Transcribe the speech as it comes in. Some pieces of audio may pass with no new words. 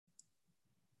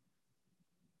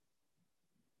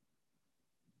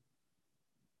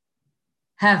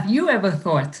Have you ever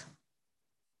thought,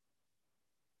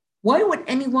 why would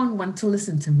anyone want to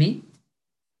listen to me?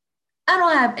 I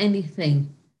don't have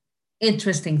anything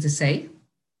interesting to say.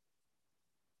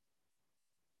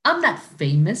 I'm not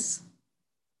famous.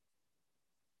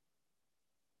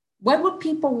 Why would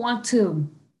people want to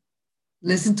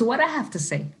listen to what I have to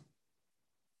say?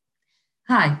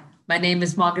 Hi, my name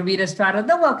is Margarita Estrada,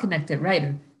 the Well Connected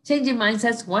Writer, changing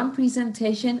mindsets one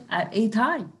presentation at a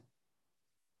time.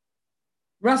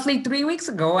 Roughly 3 weeks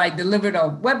ago, I delivered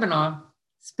a webinar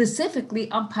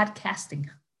specifically on podcasting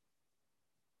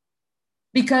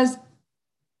because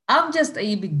I'm just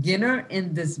a beginner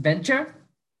in this venture.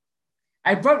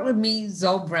 I brought with me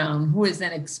Zoe Brown, who is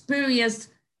an experienced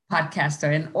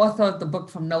podcaster and author of the book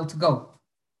From No to Go.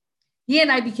 He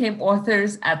and I became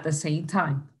authors at the same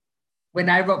time.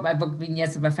 When I wrote my book,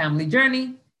 Vignettes of a Family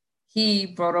Journey, he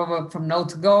brought over From No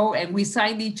to Go, and we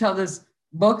signed each other's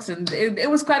books. And it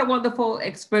was quite a wonderful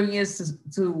experience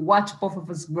to watch both of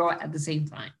us grow at the same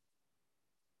time.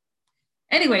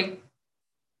 Anyway,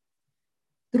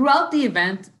 throughout the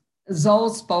event,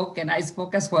 Zoe spoke and I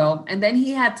spoke as well. And then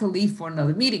he had to leave for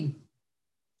another meeting.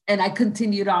 And I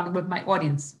continued on with my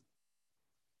audience.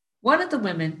 One of the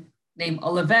women named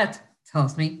Olivette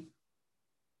tells me,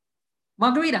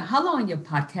 Margarita, how long are your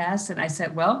podcasts? And I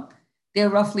said, well, they're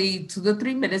roughly 2 to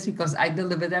 3 minutes because I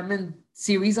deliver them in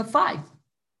series of 5.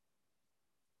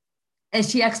 And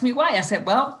she asked me why. I said,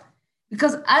 well,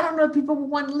 because I don't know if people will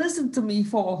want to listen to me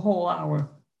for a whole hour.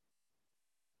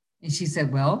 And she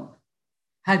said, well,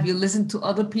 have you listened to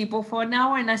other people for an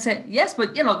hour? And I said, yes,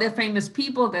 but they're famous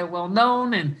people, they're well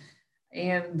known.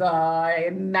 And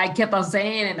I kept on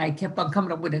saying, and I kept on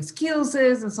coming up with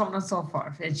excuses and so on and so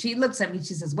forth. And she looks at me,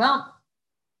 she says, well,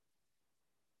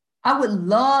 I would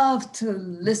love to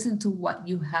listen to what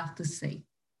you have to say,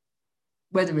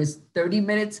 whether it's 30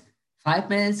 minutes, 5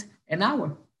 minutes, an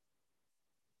hour.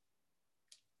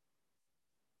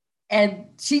 And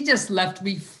she just left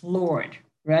me floored,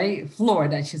 right?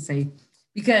 Floored, I should say,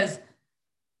 because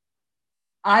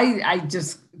I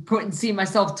just couldn't see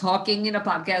myself talking in a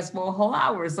podcast for a whole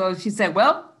hour. So she said,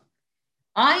 well,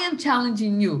 I am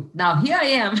challenging you. Now, here I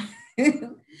am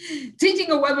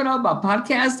teaching a webinar about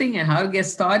podcasting and how to get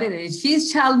started. And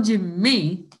she's challenging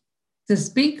me to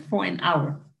speak for an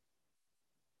hour.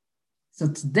 So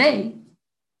today,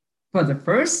 for the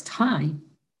first time,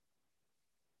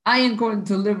 I am going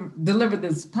to deliver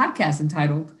this podcast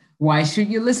entitled, Why Should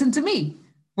You Listen to Me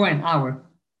for an Hour?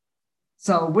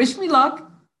 So wish me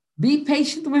luck. Be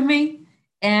patient with me,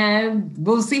 and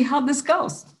we'll see how this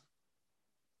goes.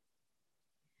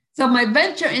 So my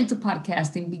venture into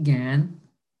podcasting began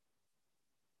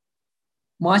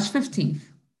March 15th,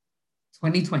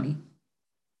 2020.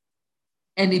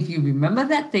 And if you remember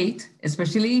that date,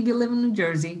 especially if you live in New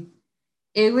Jersey,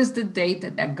 it was the date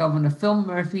that Governor Phil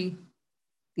Murphy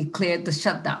declared the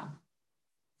shutdown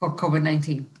for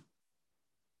COVID-19.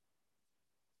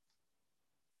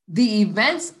 The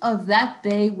events of that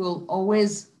day will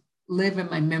always live in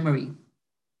my memory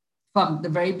from the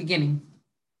very beginning.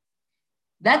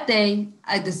 That day,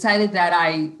 I decided that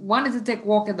I wanted to take a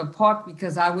walk in the park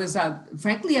because I was,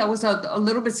 frankly, I was a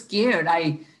little bit scared,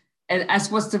 as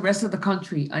was the rest of the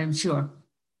country, I'm sure.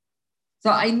 So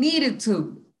I needed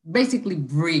to basically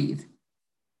breathe.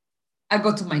 I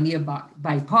go to my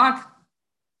nearby park,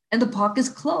 and the park is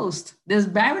closed. There's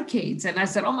barricades. And I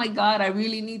said, oh my God, I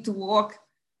really need to walk.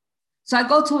 So I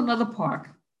go to another park,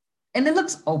 and it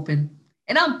looks open.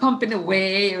 And I'm pumping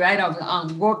away, right?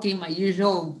 I'm walking, my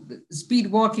usual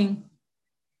speed walking.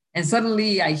 And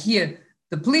suddenly I hear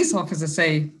the police officer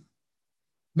say,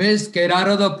 Miss, get out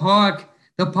of the park.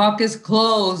 The park is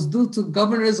closed due to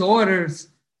governor's orders.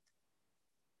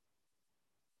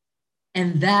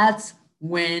 And that's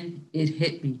when it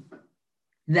hit me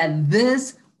that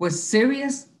this was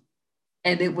serious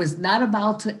and it was not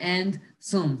about to end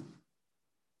soon.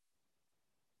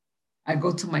 I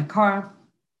go to my car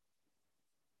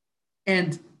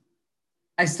and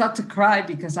I start to cry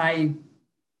because I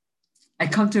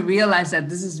come to realize that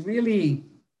this is really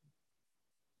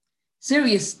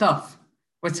serious stuff,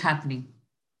 what's happening.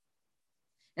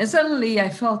 And suddenly I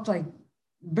felt like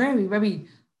very, very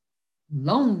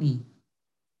lonely.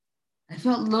 I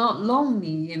felt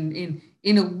lonely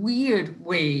in a weird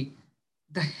way,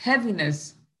 the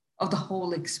heaviness of the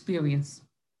whole experience.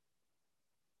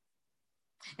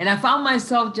 And I found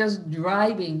myself just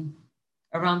driving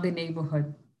around the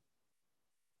neighborhood,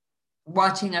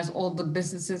 watching as all the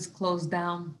businesses closed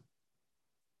down,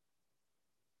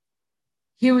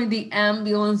 hearing the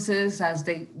ambulances as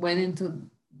they went into,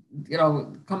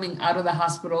 coming out of the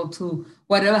hospital to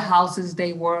whatever houses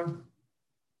they were,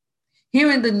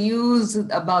 hearing the news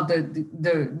about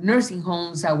the nursing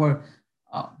homes that were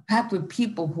packed with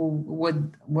people who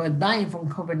were dying from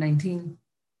COVID-19.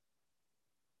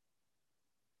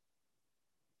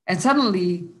 And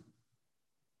suddenly,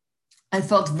 I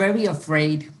felt very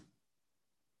afraid.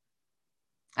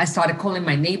 I started calling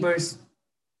my neighbors,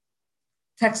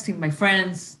 texting my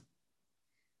friends,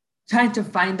 trying to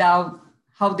find out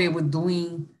how they were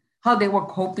doing, how they were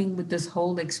coping with this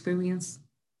whole experience.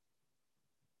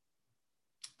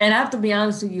 And I have to be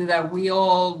honest with you that we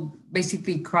all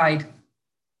basically cried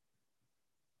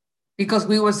because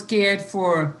we were scared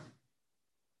for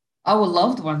our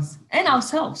loved ones and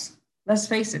ourselves. Let's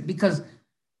face it, because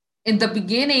in the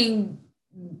beginning,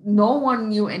 no one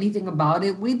knew anything about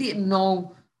it. We didn't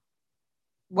know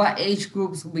what age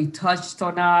groups would be touched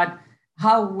or not,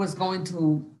 how it was going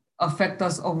to affect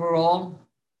us overall.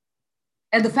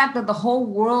 And the fact that the whole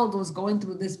world was going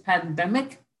through this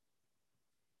pandemic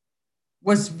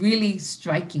was really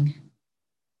striking.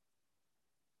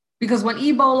 Because when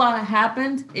Ebola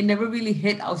happened, it never really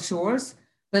hit our shores,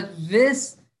 but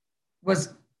this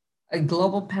was a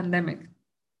global pandemic.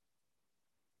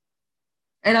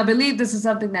 And I believe this is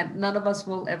something that none of us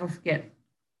will ever forget.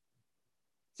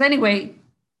 So, anyway,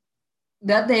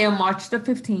 that day on March the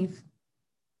 15th,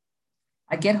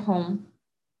 I get home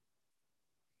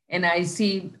and I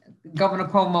see Governor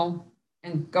Cuomo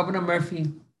and Governor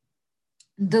Murphy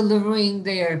delivering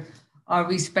their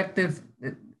respective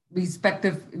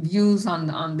views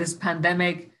on this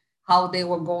pandemic, how they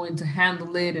were going to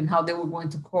handle it, and how they were going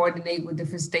to coordinate with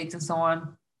different states and so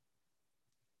on.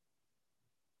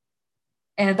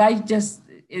 And I just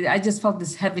felt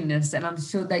this heaviness, and I'm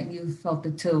sure that you felt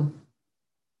it too.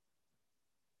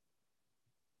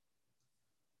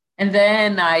 And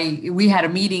then we had a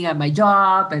meeting at my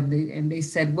job, and they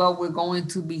said, well, we're going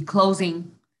to be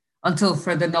closing until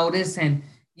further notice, and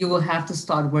you will have to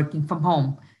start working from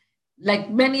home. Like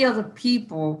many other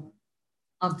people,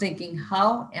 I'm thinking,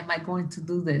 how am I going to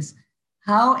do this?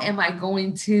 How am I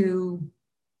going to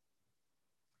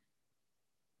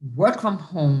work from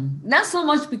home? Not so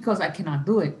much because I cannot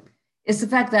do it. It's the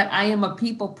fact that I am a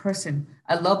people person.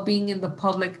 I love being in the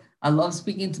public. I love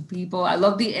speaking to people. I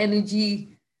love the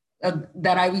energy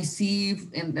that I receive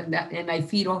and I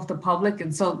feed off the public.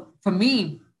 And so for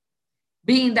me,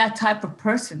 being that type of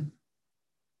person,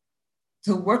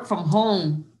 to work from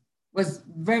home was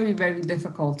very, very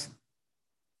difficult.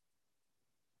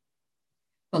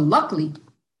 But luckily,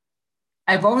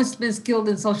 I've always been skilled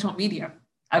in social media.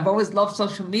 I've always loved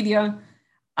social media.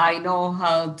 I know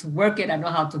how to work it. I know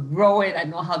how to grow it. I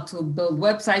know how to build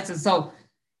websites. And so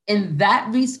in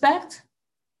that respect,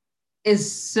 it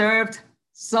served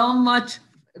so much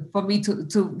for me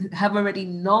to have already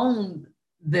known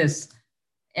this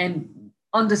and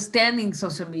understanding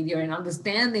social media and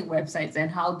understanding websites and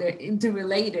how they're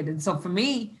interrelated. And so for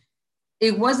me,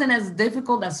 it wasn't as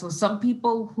difficult as for some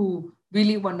people who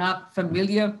really were not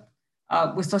familiar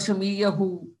with social media,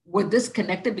 who were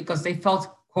disconnected because they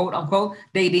felt, quote unquote,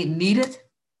 they didn't need it.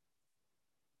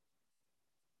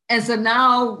 And so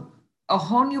now a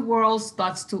whole new world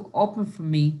starts to open for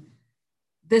me,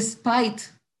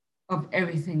 despite of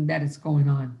everything that is going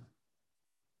on.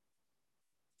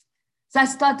 So I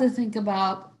start to think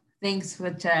about things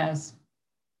such as,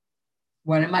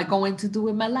 what am I going to do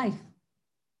with my life?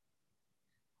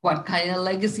 What kind of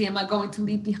legacy am I going to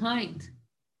leave behind?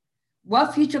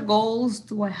 What future goals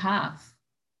do I have?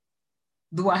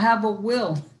 Do I have a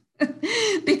will?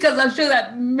 Because I'm sure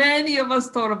that many of us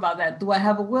thought about that. Do I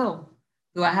have a will?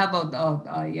 Do I have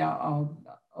a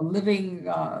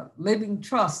living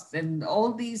trust, and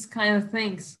all these kind of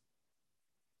things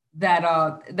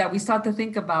that we start to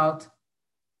think about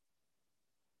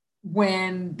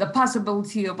when the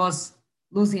possibility of us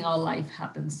losing our life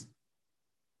happens.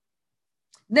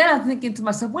 Then I'm thinking to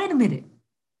myself, wait a minute.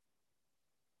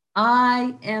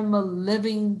 I am a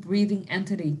living, breathing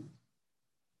entity.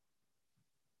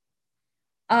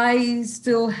 I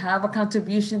still have a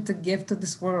contribution to give to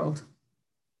this world.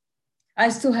 I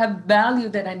still have value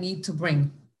that I need to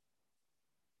bring.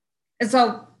 And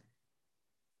so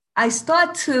I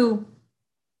start to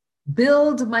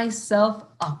build myself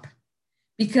up,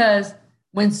 because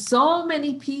when so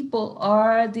many people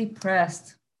are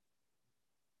depressed,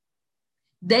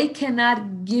 they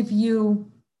cannot give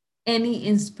you any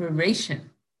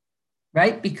inspiration,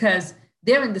 right? Because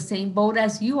they're in the same boat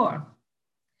as you are.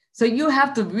 So you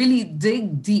have to really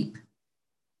dig deep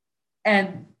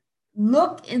and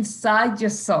look inside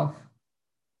yourself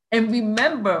and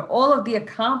remember all of the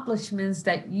accomplishments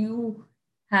that you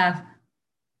have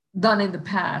done in the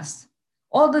past,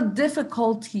 all the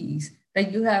difficulties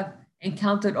that you have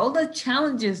encountered, all the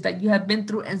challenges that you have been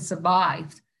through and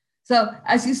survived. So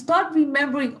as you start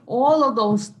remembering all of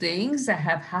those things that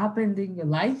have happened in your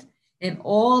life and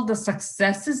all the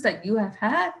successes that you have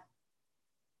had,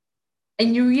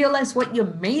 and you realize what you're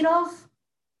made of,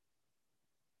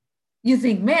 you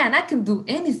think, man, I can do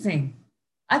anything.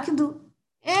 I can do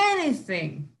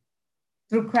anything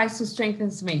through Christ who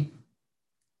strengthens me.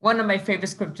 One of my favorite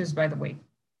scriptures, by the way.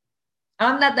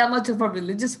 I'm not that much of a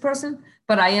religious person,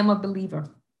 but I am a believer.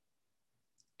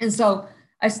 And so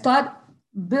I start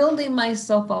building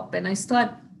myself up and I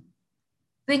start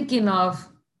thinking of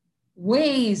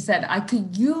ways that I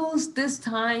could use this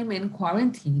time in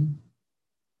quarantine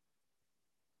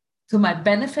to my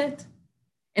benefit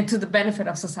and to the benefit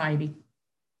of society.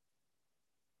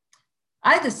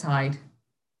 I decide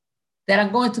that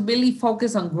I'm going to really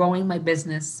focus on growing my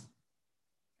business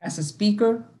as a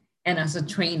speaker and as a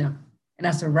trainer and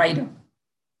as a writer.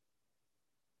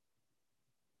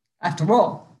 After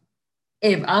all,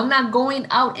 if I'm not going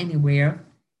out anywhere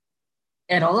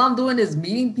and all I'm doing is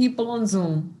meeting people on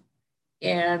Zoom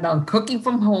and I'm cooking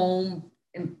from home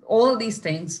and all of these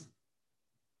things,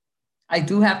 I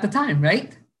do have the time,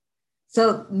 right?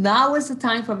 So now is the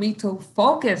time for me to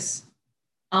focus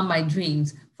on my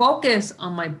dreams, focus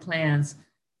on my plans,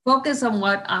 focus on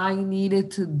what I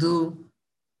needed to do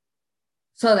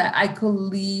so that I could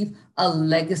leave a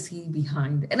legacy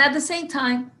behind. And at the same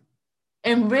time,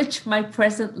 enrich my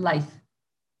present life.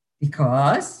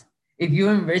 Because if you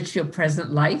enrich your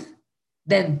present life,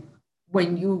 then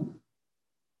when you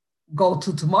go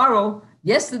to tomorrow,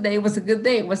 yesterday was a good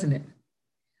day, wasn't it?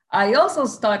 I also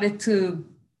started to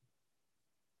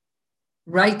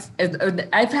write.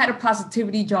 I've had a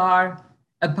positivity jar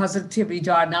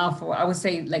now for, I would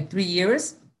say, like 3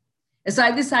 years. And so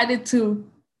I decided to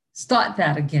start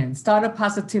that again, start a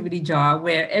positivity jar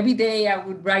where every day I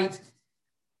would write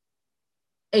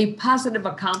a positive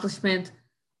accomplishment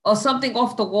or something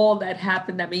off the wall that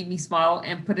happened that made me smile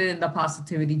and put it in the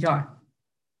positivity jar.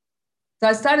 So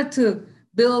I started to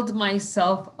build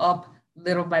myself up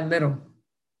little by little.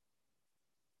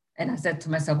 And I said to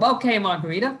myself, okay,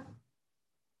 Margarita,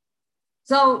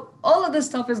 so all of this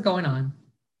stuff is going on.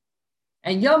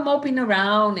 And you're moping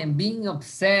around and being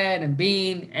upset and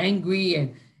being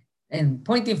angry and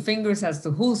pointing fingers as to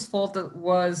whose fault it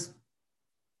was.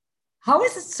 How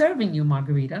is it serving you,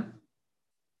 Margarita?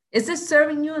 Is it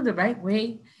serving you in the right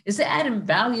way? Is it adding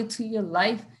value to your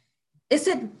life? Is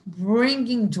it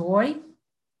bringing joy?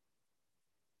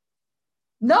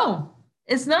 No,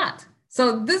 it's not.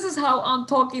 So this is how I'm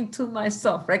talking to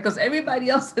myself, right? Because everybody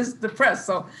else is depressed.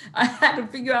 So I had to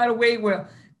figure out a way where,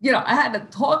 I had to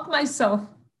talk myself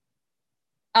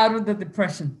out of the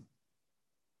depression.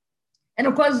 And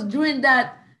of course, during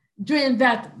that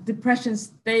depression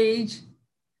stage,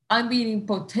 I'm eating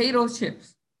potato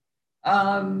chips,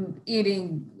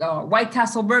 eating White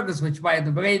Castle burgers, which by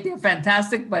the way, they're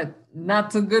fantastic, but not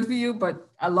too good for you, but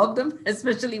I love them,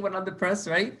 especially when I'm depressed,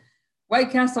 right? White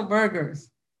Castle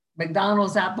burgers,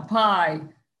 McDonald's apple pie,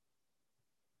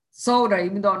 soda,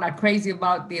 even though I'm not crazy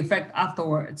about the effect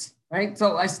afterwards, right?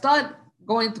 So I start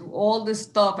going through all this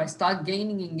stuff. I start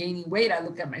gaining and gaining weight. I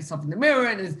look at myself in the mirror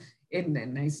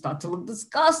and I start to look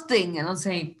disgusting. And I'm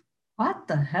saying, what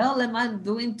the hell am I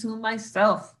doing to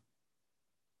myself?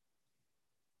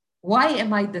 Why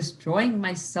am I destroying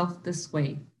myself this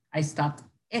way? I stopped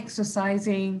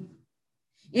exercising.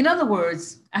 In other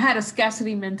words, I had a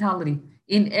scarcity mentality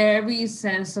in every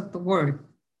sense of the word.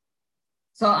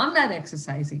 So I'm not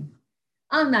exercising.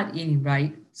 I'm not eating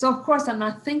right. So of course I'm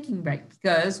not thinking right,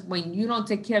 because when you don't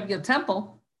take care of your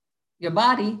temple, your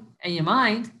body and your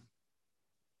mind,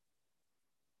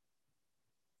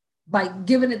 by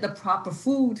giving it the proper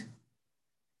food,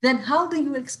 then how do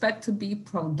you expect to be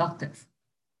productive?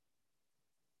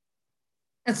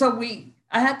 And so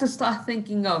I had to start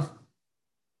thinking of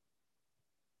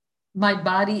my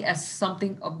body as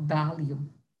something of value.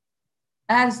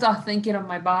 I had to start thinking of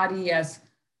my body as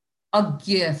a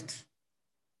gift,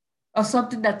 or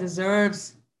something that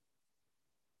deserves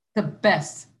the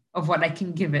best of what I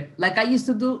can give it, like I used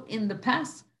to do in the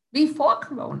past before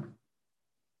Corona.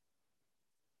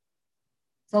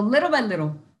 So little by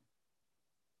little,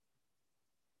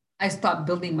 I start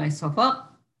building myself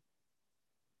up.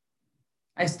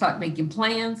 I start making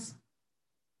plans.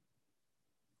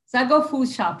 So I go food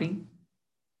shopping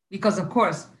because, of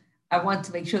course, I want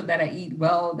to make sure that I eat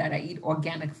well, that I eat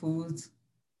organic foods.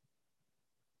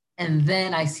 And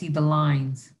then I see the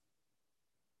lines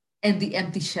and the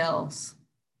empty shelves.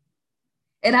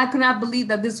 And I could not believe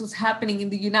that this was happening in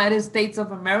the United States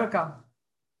of America.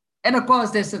 And of course,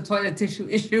 there's a toilet tissue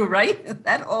issue, right?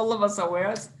 That all of us are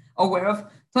aware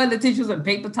of. toilet tissues and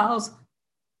paper towels.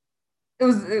 It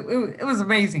was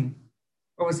amazing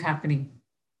what was happening,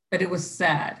 but it was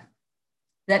sad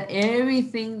that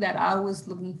everything that I was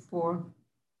looking for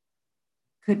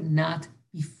could not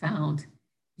be found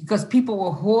because people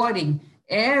were hoarding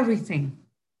everything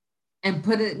and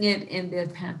putting it in their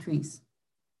pantries.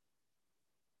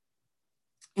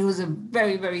 It was a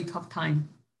very, very tough time.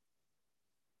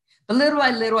 But little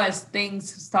by little, as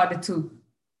things started to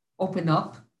open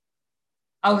up,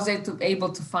 I was able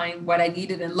to find what I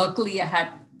needed. And luckily I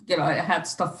had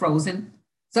stuff frozen.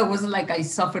 So it wasn't like I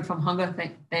suffered from hunger,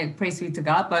 praise be to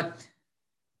God. But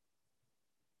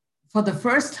for the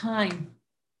first time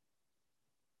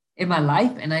in my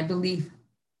life, and I believe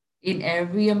in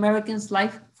every American's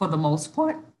life for the most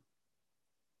part,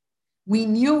 we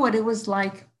knew what it was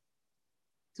like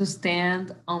to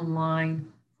stand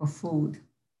online for food,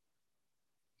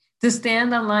 to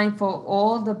stand online for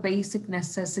all the basic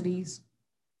necessities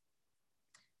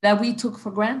that we took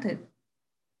for granted,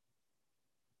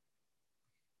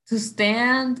 to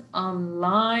stand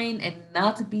online and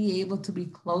not be able to be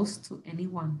close to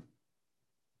anyone,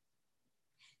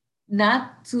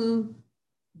 not to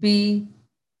be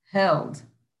held,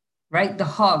 right? The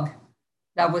hug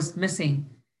that was missing,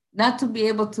 not to be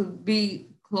able to be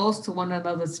close to one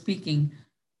another speaking,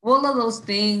 all of those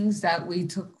things that we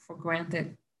took for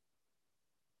granted.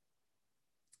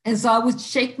 And so I would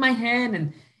shake my head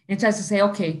and try to say,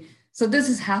 okay, so this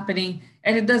is happening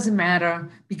and it doesn't matter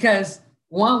because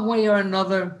one way or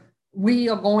another, we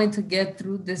are going to get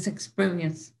through this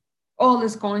experience. All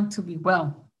is going to be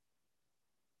well.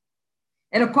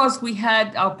 And of course, we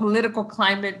had our political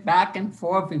climate back and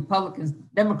forth, Republicans,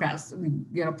 Democrats,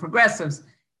 progressives,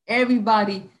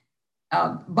 everybody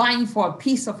vying for a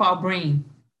piece of our brain.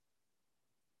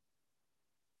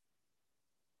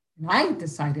 And I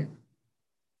decided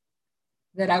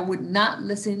that I would not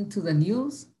listen to the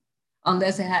news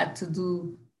unless it had to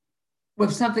do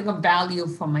with something of value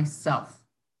for myself.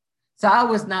 So I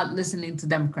was not listening to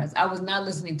Democrats. I was not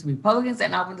listening to Republicans,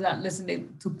 and I was not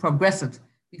listening to progressives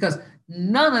because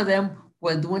none of them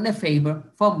were doing a favor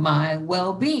for my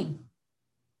well-being.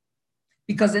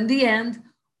 Because in the end,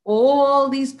 all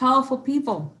these powerful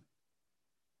people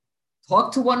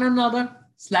talk to one another,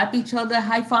 slap each other,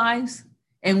 high fives,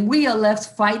 and we are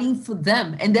left fighting for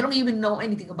them. And they don't even know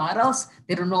anything about us.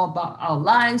 They don't know about our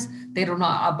lives. They don't know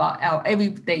about our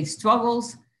everyday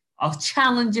struggles, our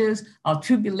challenges, our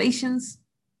tribulations.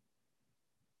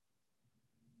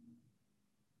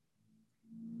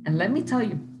 And let me tell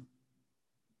you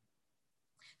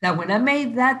that when I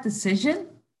made that decision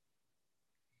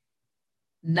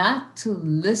not to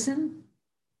listen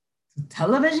to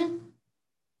television,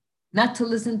 not to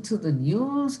listen to the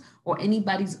news or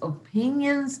anybody's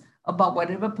opinions about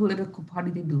whatever political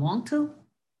party they belong to,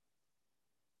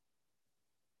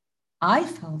 I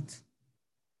felt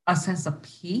a sense of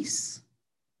peace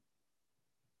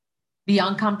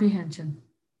beyond comprehension.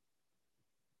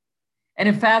 And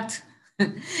in fact,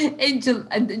 in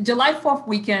July 4th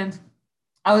weekend,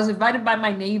 I was invited by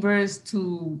my neighbors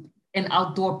to an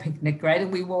outdoor picnic, right?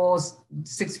 And we were all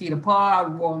 6 feet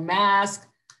apart, wore masks.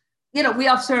 We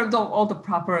observed all the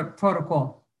proper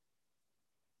protocol.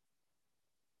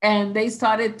 And they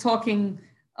started talking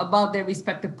about their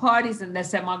respective parties. And they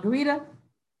said, Margarita,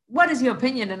 what is your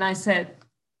opinion? And I said,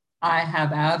 I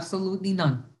have absolutely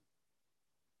none.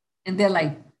 And they're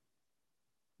like,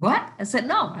 what? I said,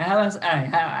 no, I have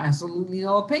absolutely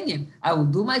no opinion. I will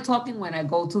do my talking when I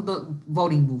go to the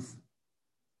voting booth.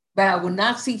 But I will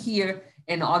not sit here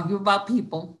and argue about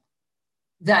people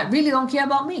that really don't care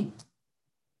about me.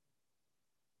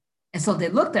 And so they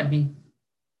looked at me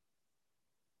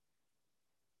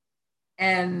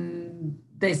and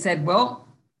they said, well,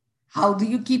 how do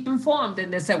you keep informed?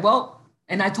 And they said, well,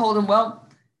 and I told them, well,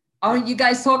 aren't you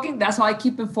guys talking? That's how I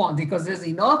keep informed, because there's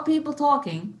enough people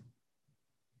talking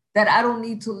that I don't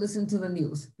need to listen to the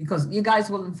news because you guys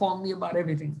will inform me about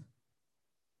everything.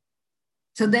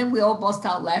 So then we all bust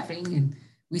out laughing and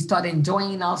we start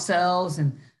enjoying ourselves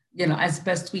and, as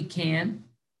best we can.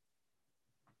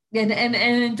 And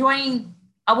enjoying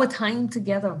our time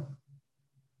together.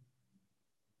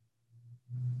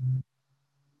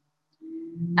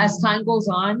 As time goes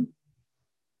on,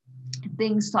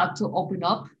 things start to open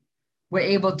up. We're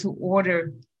able to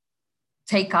order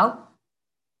takeout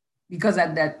because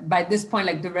by this point,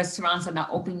 like, the restaurants are not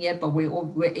open yet, but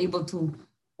we're able to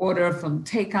order from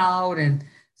takeout. And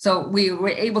so we were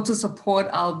able to support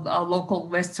our local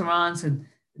restaurants and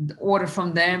order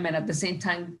from them, and at the same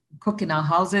time cook in our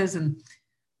houses. And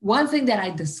one thing that I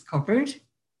discovered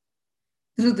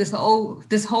through this whole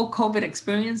COVID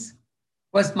experience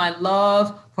was my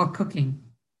love for cooking.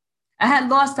 I had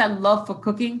lost that love for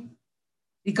cooking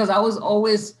because I was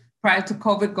always, prior to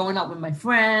COVID, going out with my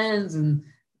friends and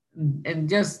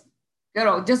just,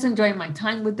 just enjoying my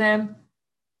time with them.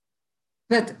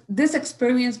 But this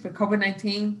experience for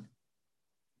COVID-19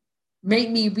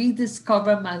 made me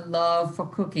rediscover my love for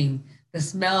cooking, the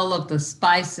smell of the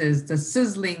spices, the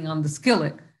sizzling on the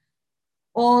skillet,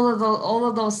 all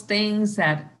of those things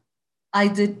that I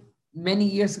did many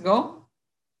years ago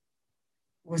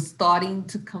were starting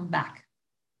to come back.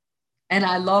 And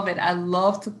I love it. I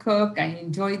love to cook. I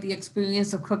enjoy the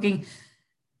experience of cooking.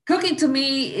 Cooking to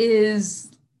me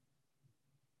is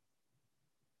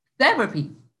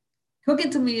therapy.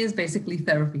 Cooking to me is basically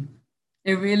therapy.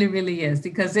 It really, really is,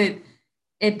 because it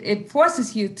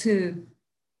forces you to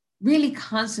really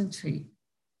concentrate,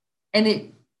 and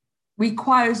it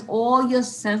requires all your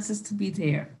senses to be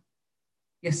there.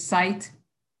 Your sight,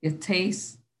 your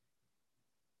taste,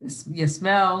 your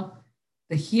smell,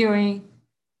 the hearing,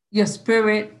 your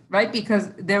spirit, right? Because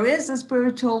there is a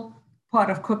spiritual part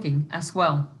of cooking as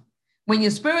well. When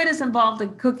your spirit is involved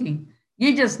in cooking,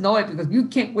 you just know it because you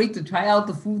can't wait to try out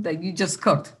the food that you just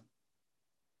cooked.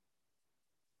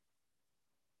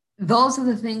 Those are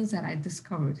the things that I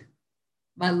discovered.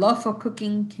 My love for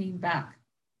cooking came back.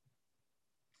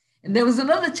 And there was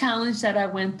another challenge that I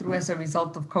went through as a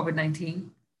result of COVID-19,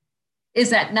 is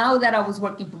that now that I was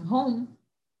working from home,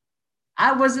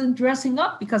 I wasn't dressing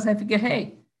up because I figured,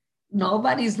 hey,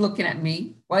 nobody's looking at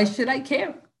me. Why should I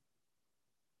care?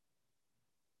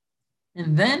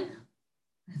 And then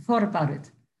I thought about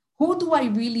it. Who do I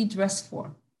really dress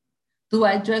for? Do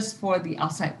I dress for the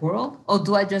outside world, or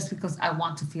do I dress because I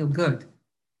want to feel good?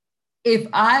 If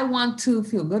I want to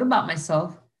feel good about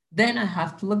myself, then I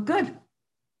have to look good.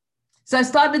 So I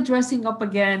started dressing up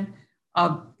again,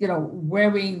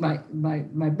 wearing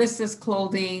my business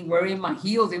clothing, wearing my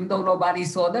heels, even though nobody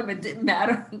saw them. It didn't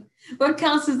matter. What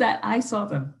counts is that I saw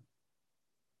them.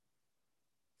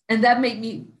 And that made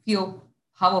me feel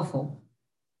powerful.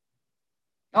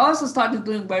 I also started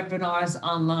doing webinars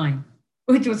online,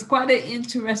 which was quite an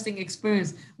interesting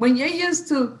experience. When you're used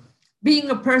to being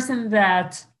a person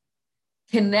that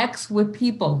connects with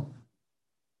people,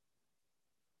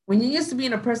 when you're used to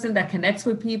being a person that connects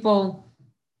with people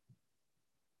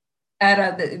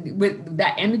with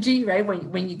that energy, right?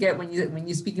 When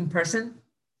you speak in person,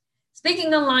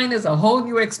 speaking online is a whole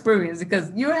new experience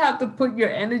because you have to put your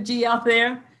energy out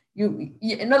there.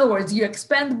 In other words, you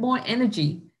expend more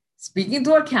energy speaking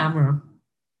to a camera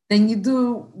than you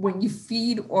do when you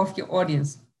feed off your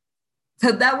audience.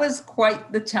 So that was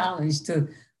quite the challenge, to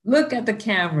look at the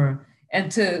camera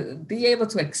and to be able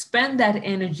to expend that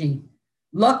energy.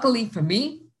 Luckily for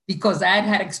me, because I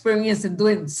had experience in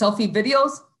doing selfie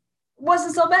videos, it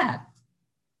wasn't so bad.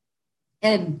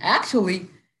 And actually,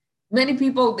 many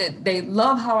people, they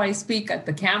love how I speak at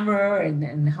the camera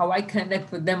and how I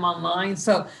connect with them online.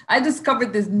 So I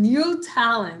discovered this new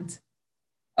talent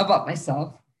about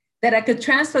myself, that I could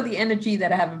transfer the energy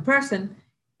that I have in person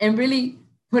and really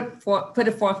put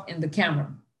it forth in the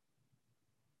camera.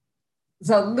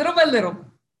 So little by little,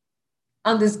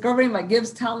 I'm discovering my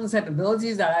gifts, talents, and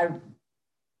abilities that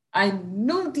I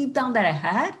knew deep down that I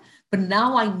had, but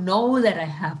now I know that I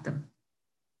have them.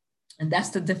 And that's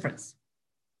the difference.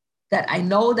 That I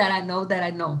know that I know that I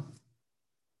know.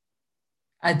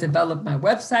 I developed my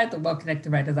website,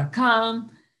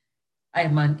 thewellconnectedwriter.com. I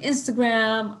am on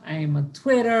Instagram, I am on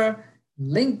Twitter,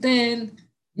 LinkedIn,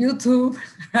 YouTube,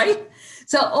 right?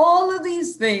 So all of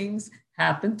these things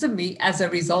happened to me as a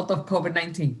result of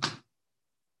COVID-19.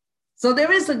 So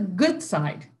there is a good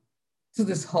side to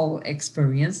this whole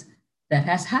experience that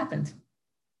has happened.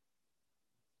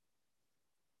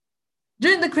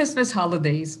 During the Christmas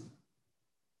holidays,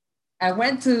 I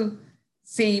went to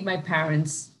see my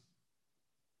parents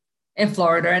in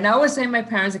Florida. And I always say my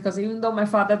parents because even though my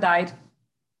father died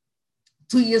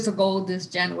 2 years ago, this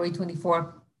January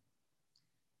 24th,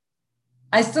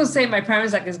 I still say my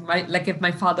parents like if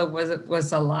my father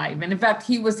was alive. And in fact,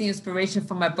 he was the inspiration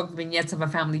for my book, Vignettes of a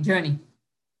Family Journey.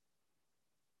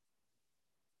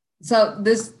 So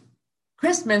this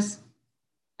Christmas,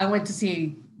 I went to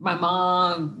see my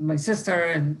mom, my sister,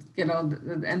 and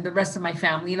and the rest of my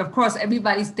family. And of course,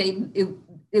 everybody stayed.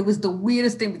 It was the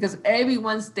weirdest thing because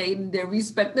everyone stayed in their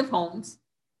respective homes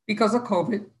because of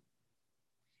COVID.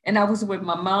 And I was with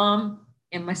my mom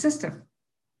and my sister.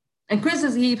 And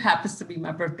Christmas Eve happens to be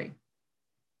my birthday.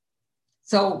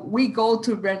 So we go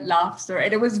to Red Lobster,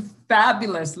 and it was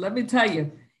fabulous. Let me tell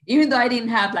you, even though I didn't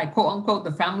have like quote unquote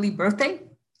the family birthday,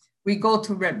 we go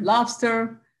to Red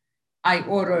Lobster. I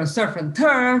order a surf and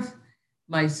turf.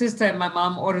 My sister and my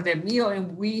mom ordered their meal,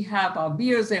 and we have our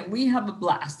beers and we have a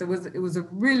blast. It was a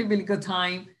really, really good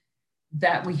time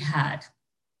that we had,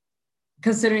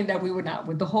 considering that we were not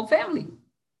with the whole family.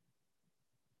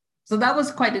 So that was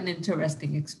quite an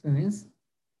interesting experience.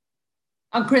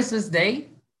 On Christmas Day,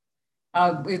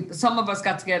 some of us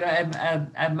got together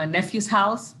at my nephew's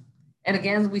house, and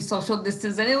again we social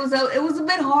distance, and it was a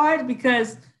bit hard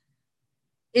because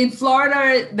in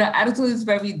Florida the attitude is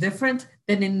very different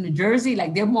than in New Jersey.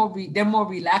 Like they're more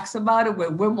relaxed about it,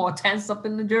 where we're more tense up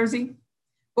in New Jersey.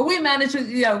 But we managed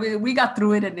to, we got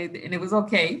through it, and it was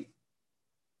okay.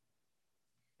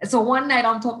 And so one night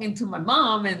I'm talking to my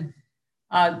mom, and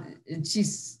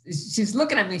she's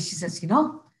looking at me. She says,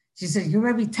 she said, "You're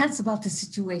very tense about this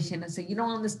situation." I said, "You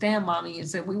don't understand, mommy." I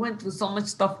said, "We went through so much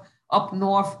stuff up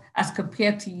north as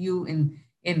compared to you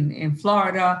in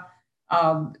Florida.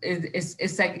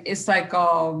 It's like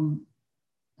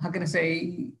how can I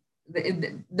say,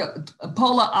 the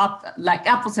polar up, like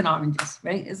apples and oranges,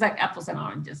 right? It's like apples and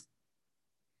oranges."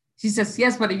 She says,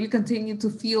 "Yes, but if you continue to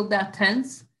feel that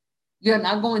tense, you're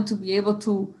not going to be able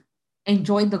to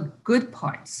enjoy the good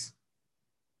parts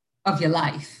of your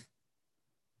life."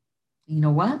 You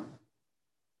know what?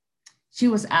 She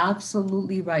was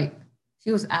absolutely right.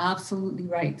 She was absolutely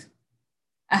right.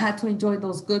 I had to enjoy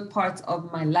those good parts of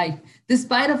my life,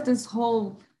 despite of this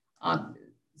whole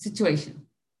situation.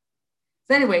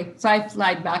 So anyway, so I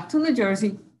fly back to New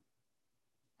Jersey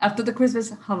after the Christmas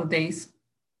holidays,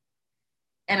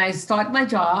 and I start my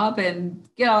job, and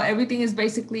everything is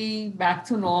basically back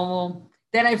to normal.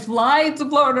 Then I fly to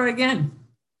Florida again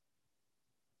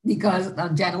because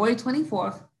on January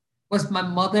 24th was my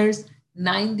mother's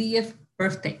 90th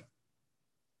birthday.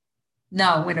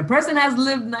 Now, when a person has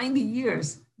lived 90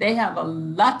 years, they have a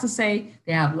lot to say,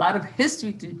 they have a lot of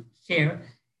history to share,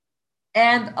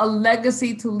 and a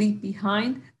legacy to leave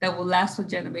behind that will last for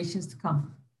generations to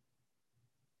come.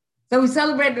 So we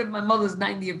celebrated my mother's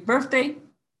 90th birthday,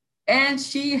 and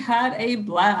she had a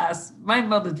blast. My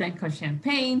mother drank her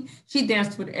champagne. She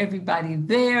danced with everybody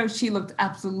there. She looked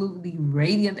absolutely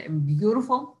radiant and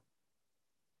beautiful.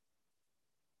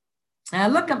 And I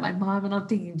look at my mom and I'm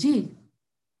thinking, gee,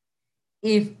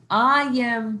 if I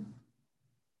am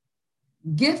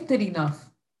gifted enough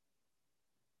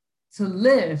to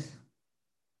live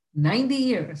 90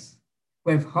 years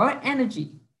with her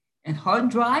energy and her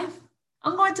drive,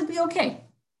 I'm going to be okay.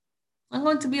 I'm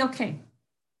going to be okay.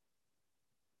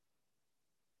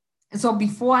 And so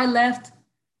before I left,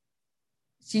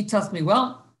 she tells me,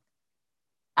 "Well,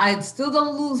 I still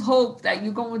don't lose hope that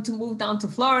you're going to move down to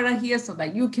Florida here so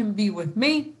that you can be with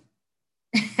me."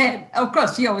 And of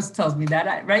course, she always tells me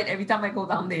that, right? Every time I go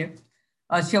down there,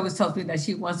 she always tells me that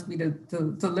she wants me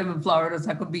to live in Florida so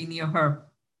I could be near her.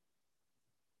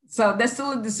 So that's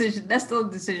still a decision. That's still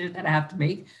a decision that I have to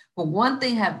make. But one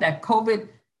thing that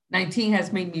COVID-19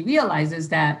 has made me realize is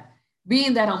that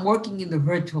being that I'm working in the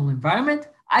virtual environment,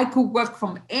 I could work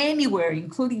from anywhere,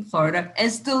 including Florida,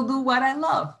 and still do what I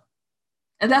love.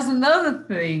 And that's another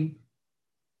thing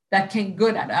that came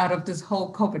good out of this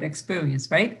whole COVID experience,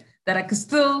 right? That I could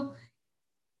still,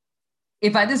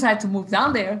 if I decide to move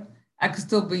down there, I could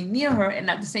still be near her and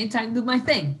at the same time do my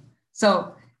thing.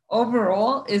 So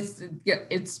overall,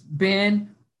 it's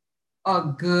been a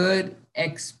good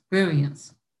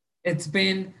experience. It's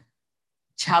been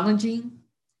challenging.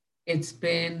 It's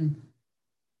been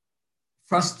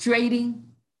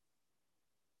frustrating.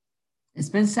 It's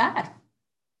been sad.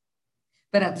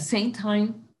 But at the same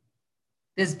time,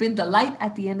 there's been the light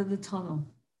at the end of the tunnel.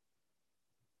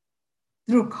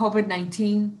 Through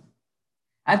COVID-19,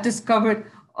 I've discovered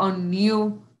a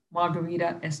new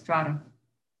Margarita Estrada.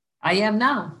 I am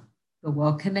now the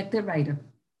well-connected writer,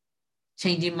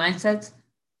 changing mindsets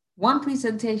one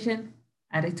presentation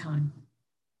at a time.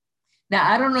 Now,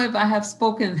 I don't know if I have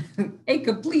spoken a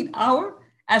complete hour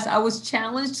as I was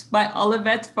challenged by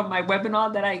Olivet from my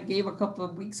webinar that I gave a couple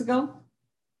of weeks ago.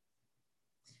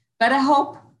 But I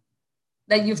hope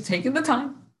that you've taken the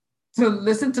time to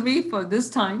listen to me for this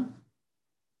time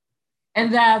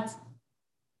and that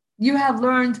you have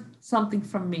learned something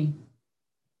from me.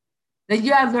 That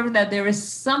you have learned that there is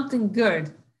something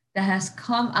good that has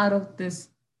come out of this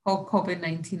whole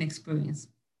COVID-19 experience.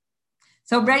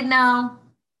 So right now,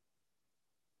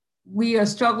 we are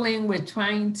struggling with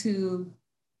trying to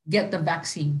get the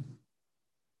vaccine.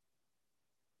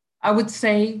 I would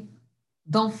say,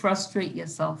 don't frustrate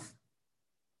yourself.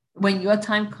 When your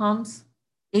time comes,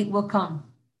 it will come.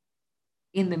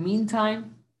 In the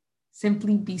meantime,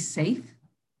 simply be safe.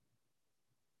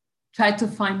 Try to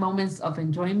find moments of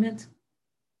enjoyment.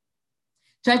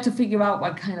 Try to figure out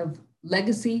what kind of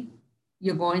legacy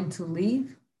you're going to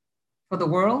leave for the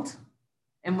world.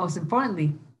 And most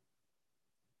importantly,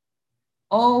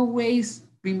 always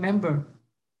remember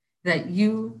that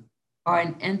you are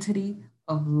an entity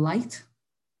of light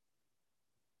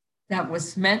that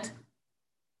was meant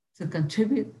to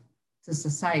contribute to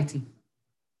society.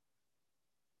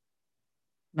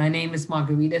 My name is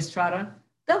Margarita Estrada,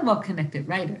 the Well Connected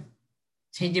Writer,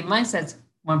 changing mindsets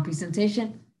one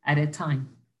presentation at a time.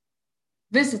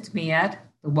 Visit me at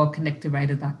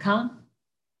thewellconnectedwriter.com.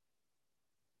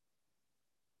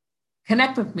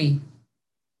 Connect with me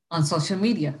on social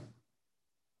media,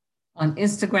 on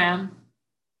Instagram,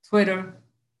 Twitter,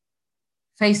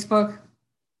 Facebook,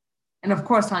 and of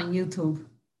course on YouTube.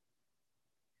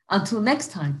 Until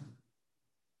next time,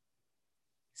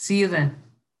 see you then.